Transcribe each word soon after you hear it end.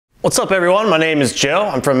What's up everyone, my name is Joe,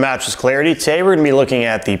 I'm from Mattress Clarity. Today we're going to be looking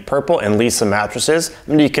at the Purple and Leesa mattresses. I'm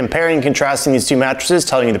going to be comparing and contrasting these two mattresses,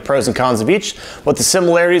 telling you the pros and cons of each, what the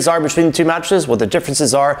similarities are between the two mattresses, what the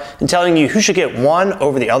differences are, and telling you who should get one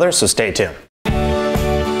over the other, so stay tuned.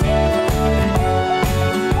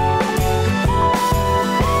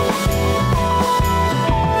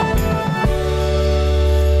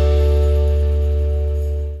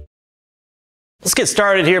 Let's get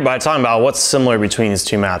started here by talking about what's similar between these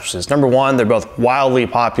two mattresses. Number one, they're both wildly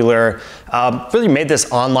popular. Really made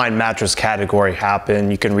this online mattress category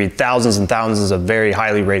happen. You can read thousands and thousands of very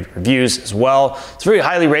highly rated reviews as well. It's very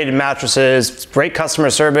highly rated mattresses, it's great customer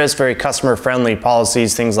service, very customer friendly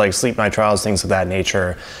policies, things like sleep night trials, things of that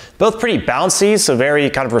nature. Both pretty bouncy, so very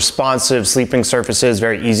kind of responsive sleeping surfaces,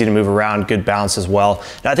 very easy to move around, good bounce as well.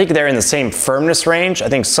 And I think they're in the same firmness range. I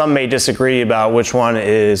think some may disagree about which one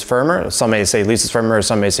is firmer. Some may say Leesa's firmer,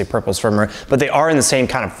 some may say Purple's firmer, but they are in the same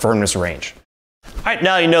kind of firmness range. All right,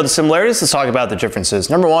 now you know the similarities, let's talk about the differences.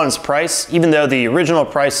 Number one is price. Even though the original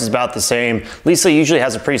price is about the same, Leesa usually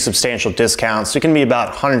has a pretty substantial discount, so it can be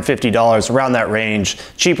about $150, around that range,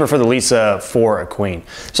 cheaper for the Leesa for a queen.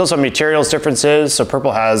 There's also materials differences, so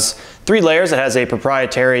Purple has 3 layers. It has a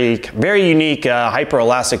proprietary, very unique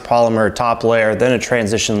hyper-elastic polymer top layer, then a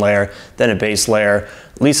transition layer, then a base layer.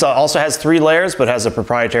 Leesa also has 3 layers, but has a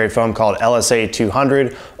proprietary foam called LSA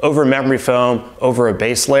 200 over memory foam over a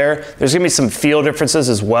base layer. There's gonna be some feel differences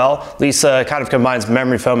as well. Leesa kind of combines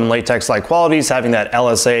memory foam and latex-like qualities, having that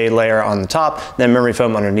LSA layer on the top, then memory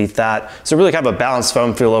foam underneath that. So really kind of a balanced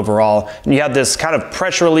foam feel overall. And you have this kind of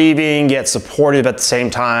pressure relieving yet supportive at the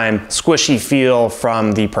same time, squishy feel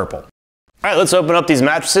from the Purple. All right, let's open up these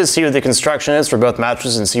mattresses, see what the construction is for both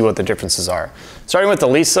mattresses and see what the differences are. Starting with the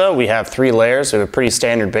Leesa, we have 3 layers. We have a pretty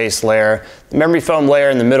standard base layer, the memory foam layer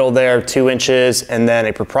in the middle there, 2 inches, and then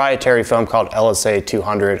a proprietary foam called LSA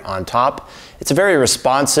 200 on top. It's a very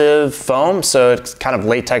responsive foam, so it's kind of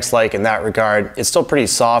latex-like in that regard. It's still pretty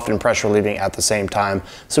soft and pressure relieving at the same time.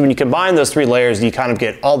 So when you combine those 3 layers, you kind of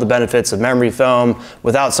get all the benefits of memory foam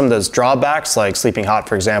without some of those drawbacks like sleeping hot,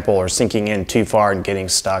 for example, or sinking in too far and getting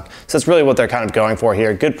stuck. So that's really what they're kind of going for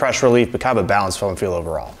here. Good pressure relief, but kind of a balanced foam feel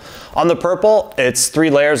overall. On the Purple, it's 3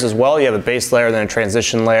 layers as well. You have a base layer, then a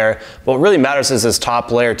transition layer. What really matters is this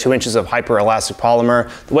top layer, 2 inches of hyper-elastic polymer.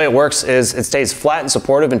 The way it works is it stays flat and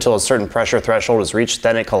supportive until a certain pressure threshold is reached,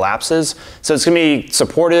 then it collapses. So it's gonna be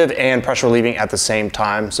supportive and pressure relieving at the same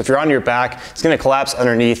time. So if you're on your back, it's gonna collapse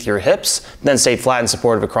underneath your hips, then stay flat and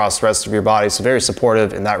supportive across the rest of your body. So very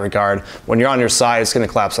supportive in that regard. When you're on your side, it's gonna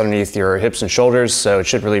collapse underneath your hips and shoulders, so it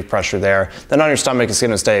should relieve pressure there. Then on your stomach, it's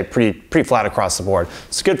gonna stay pretty flat across the board.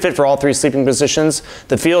 It's a good fit for all 3 sleeping positions.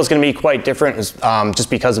 The feel is going to be quite different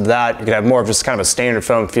just because of that. You can have more of just kind of a standard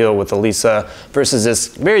foam feel with the Leesa versus this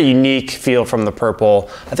very unique feel from the Purple.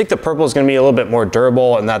 I think the Purple is going to be a little bit more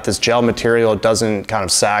durable in that this gel material doesn't kind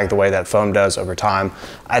of sag the way that foam does over time.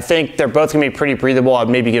 I think they're both going to be pretty breathable. I'd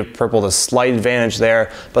maybe give Purple the slight advantage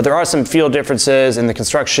there, but there are some feel differences and the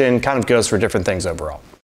construction kind of goes for different things overall.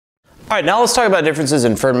 All right, now let's talk about differences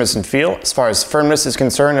in firmness and feel. As far as firmness is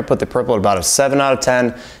concerned, I put the Purple at about a 7 out of 10,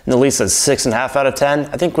 and the Leesa is 6.5 out of 10.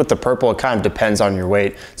 I think with the Purple, it kind of depends on your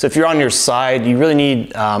weight. So if you're on your side, you really need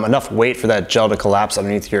enough weight for that gel to collapse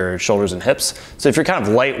underneath your shoulders and hips. So if you're kind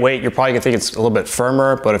of lightweight, you're probably gonna think it's a little bit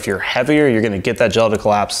firmer, but if you're heavier, you're gonna get that gel to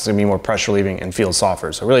collapse. It's gonna be more pressure relieving and feel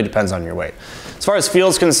softer. So it really depends on your weight. As far as feel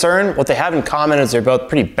is concerned, what they have in common is they're both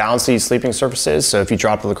pretty bouncy sleeping surfaces. So if you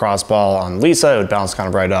dropped the lacrosse ball on Leesa, it would bounce kind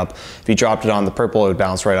of right up. If you dropped it on the Purple, it would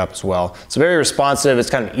bounce right up as well. So very responsive, it's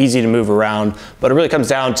kind of easy to move around, but it really comes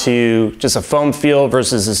down to just a foam feel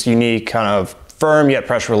versus this unique kind of firm yet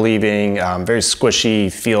pressure relieving, very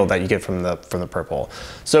squishy feel that you get from the Purple.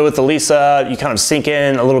 So with the Leesa, you kind of sink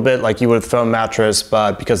in a little bit like you would with a foam mattress,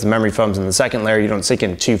 but because the memory foam's in the second layer, you don't sink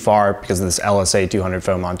in too far because of this LSA 200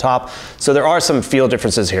 foam on top. So there are some feel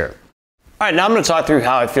differences here. All right, now I'm going to talk through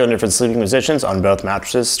how I feel in different sleeping positions on both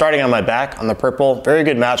mattresses. Starting on my back, on the Purple, very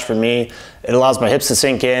good match for me. It allows my hips to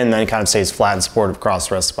sink in, then it kind of stays flat and supportive across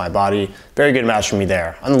the rest of my body. Very good match for me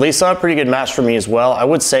there. On the Leesa, pretty good match for me as well. I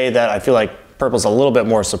would say that I feel like Purple's a little bit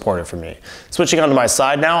more supportive for me. Switching onto my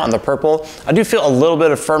side now, on the Purple, I do feel a little bit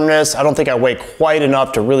of firmness. I don't think I weigh quite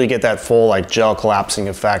enough to really get that full like gel collapsing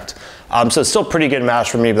effect. So it's still a pretty good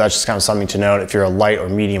match for me, but that's just kind of something to note if you're a light or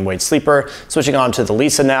medium weight sleeper. Switching on to the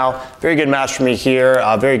Leesa now. Very good match for me here.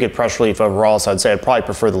 Very good pressure relief overall, so I'd say I'd probably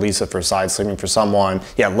prefer the Leesa for side sleeping for someone,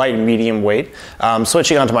 light and medium weight.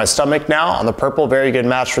 Switching on to my stomach now. On the Purple, very good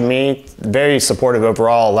match for me. Very supportive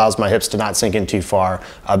overall, allows my hips to not sink in too far.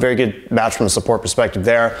 Very good match from a support perspective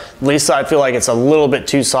there. Leesa, I feel like it's a little bit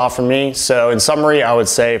too soft for me. So in summary, I would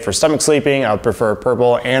say for stomach sleeping, I would prefer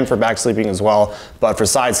Purple, and for back sleeping as well. But for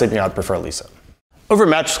side sleeping, I would prefer Leesa. Over at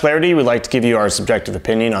Mattress Clarity, we like to give you our subjective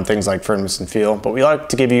opinion on things like firmness and feel, but we like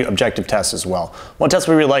to give you objective tests as well. One test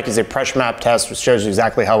we really like is a pressure map test, which shows you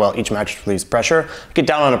exactly how well each mattress relieves pressure. Get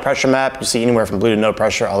down on a pressure map, you see anywhere from blue to no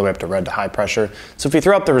pressure all the way up to red to high pressure. So if you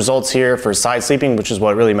throw up the results here for side sleeping, which is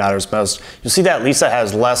what really matters most, you'll see that Leesa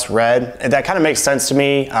has less red, and that kind of makes sense to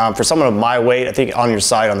me. For someone of my weight, I think on your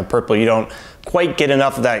side on the Purple, you don't quite get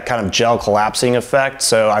enough of that kind of gel collapsing effect.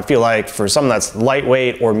 So I feel like for someone that's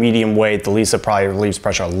lightweight or medium weight, the Leesa probably relieves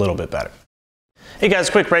pressure a little bit better. Hey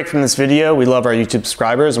guys, quick break from this video. We love our YouTube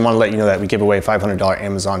subscribers and want to let you know that we give away a $500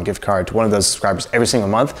 Amazon gift card to one of those subscribers every single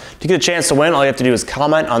month. To get a chance to win, all you have to do is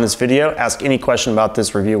comment on this video, ask any question about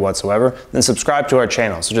this review whatsoever, then subscribe to our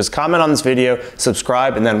channel. So just comment on this video,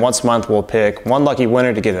 subscribe, and then once a month we'll pick one lucky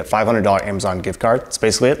winner to get a $500 Amazon gift card. That's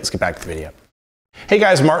basically it. Let's get back to the video. Hey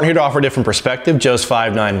guys, Martin here to offer a different perspective. Joe's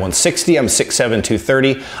 5'9", 160, I'm 6'7",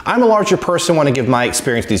 230. I'm a larger person, want to give my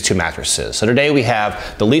experience with these two mattresses. So today we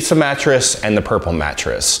have the Leesa mattress and the Purple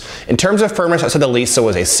mattress. In terms of firmness, I said the Leesa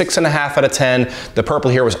was a 6.5 out of 10. The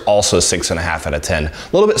Purple here was also 6.5 out of 10. A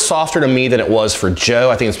little bit softer to me than it was for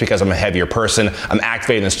Joe. I think it's because I'm a heavier person. I'm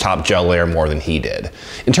activating this top gel layer more than he did.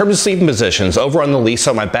 In terms of sleeping positions, over on the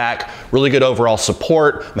Leesa, my back, really good overall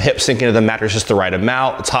support. My hips sink into the mattress just the right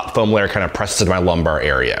amount. The top foam layer kind of presses into my lumbar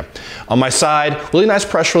area. On my side, really nice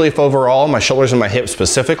pressure relief overall, my shoulders and my hips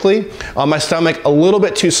specifically. On my stomach, a little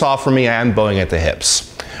bit too soft for me. I am bowing at the hips.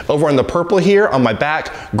 Over on the Purple here, on my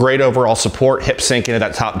back, great overall support. Hips sink into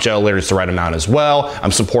that top gel layer just the right amount as well.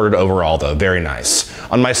 I'm supported overall though, very nice.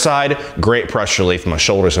 On my side, great pressure relief from my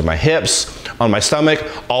shoulders and my hips. On my stomach,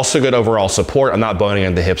 also good overall support. I'm not bowing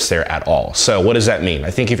at the hips there at all. So what does that mean?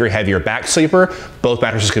 I think if you're a heavier back sleeper, both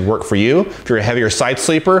mattresses could work for you. If you're a heavier side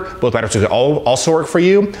sleeper, both mattresses could also work for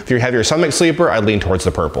you. If you're a heavier stomach sleeper, I'd lean towards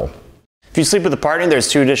the Purple. If you sleep with a partner, there's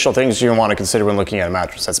two additional things you want to consider when looking at a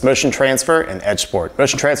mattress. That's motion transfer and edge support.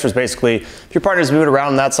 Motion transfer is basically, if your partner's moving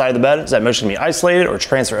around on that side of the bed, is that motion going to be isolated or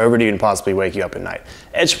transfer over to you and possibly wake you up at night?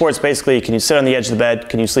 Edge support is basically, can you sit on the edge of the bed?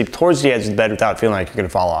 Can you sleep towards the edge of the bed without feeling like you're going to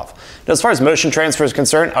fall off? Now, as far as motion transfer is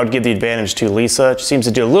concerned, I would give the advantage to Leesa. It seems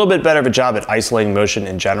to do a little bit better of a job at isolating motion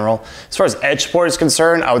in general. As far as edge support is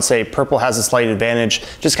concerned, I would say Purple has a slight advantage.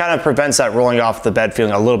 Just kind of prevents that rolling off the bed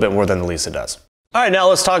feeling a little bit more than the Leesa does. All right, now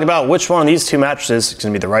let's talk about which one of these two mattresses is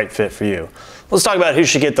going to be the right fit for you. Let's talk about who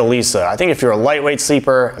should get the Leesa. I think if you're a lightweight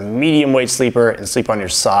sleeper, a medium weight sleeper, and sleep on your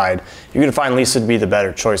side, you're going to find Leesa to be the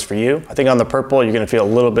better choice for you. I think on the Purple, you're going to feel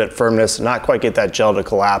a little bit firmness, not quite get that gel to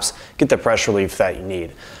collapse, get the pressure relief that you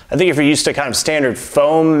need. I think if you're used to kind of standard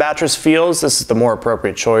foam mattress feels, this is the more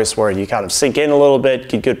appropriate choice where you kind of sink in a little bit,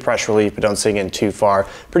 get good pressure relief, but don't sink in too far.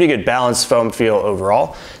 Pretty good balanced foam feel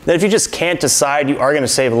overall. Then if you just can't decide, you are going to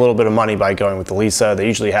save a little bit of money by going with the Leesa. They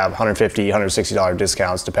usually have $150, $160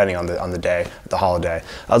 discounts depending on the day, the holiday.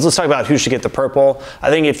 Let's talk about who should get the Purple. I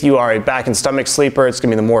think if you are a back and stomach sleeper, it's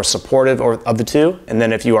going to be the more supportive of the two. And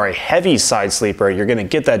then if you are a heavy side sleeper, you're going to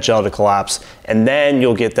get that gel to collapse, and then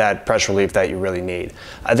you'll get that pressure relief that you really need.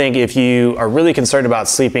 I think if you are really concerned about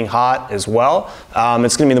sleeping hot as well,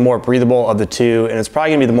 it's going to be the more breathable of the two, and it's probably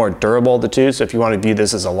going to be the more durable of the two. So if you want to view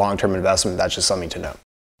this as a long-term investment, that's just something to know.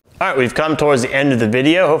 All right, we've come towards the end of the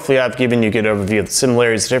video. Hopefully I've given you a good overview of the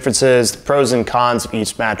similarities, the differences, the pros and cons of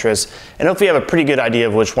each mattress, and hopefully you have a pretty good idea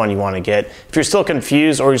of which one you want to get. If you're still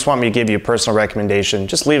confused or you just want me to give you a personal recommendation,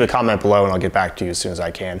 just leave a comment below and I'll get back to you as soon as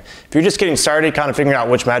I can. If you're just getting started, kind of figuring out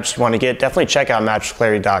which mattress you want to get, definitely check out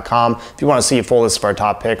mattressclarity.com. If you want to see a full list of our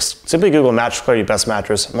top picks, simply Google Mattress Clarity Best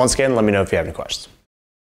Mattress. And once again, let me know if you have any questions.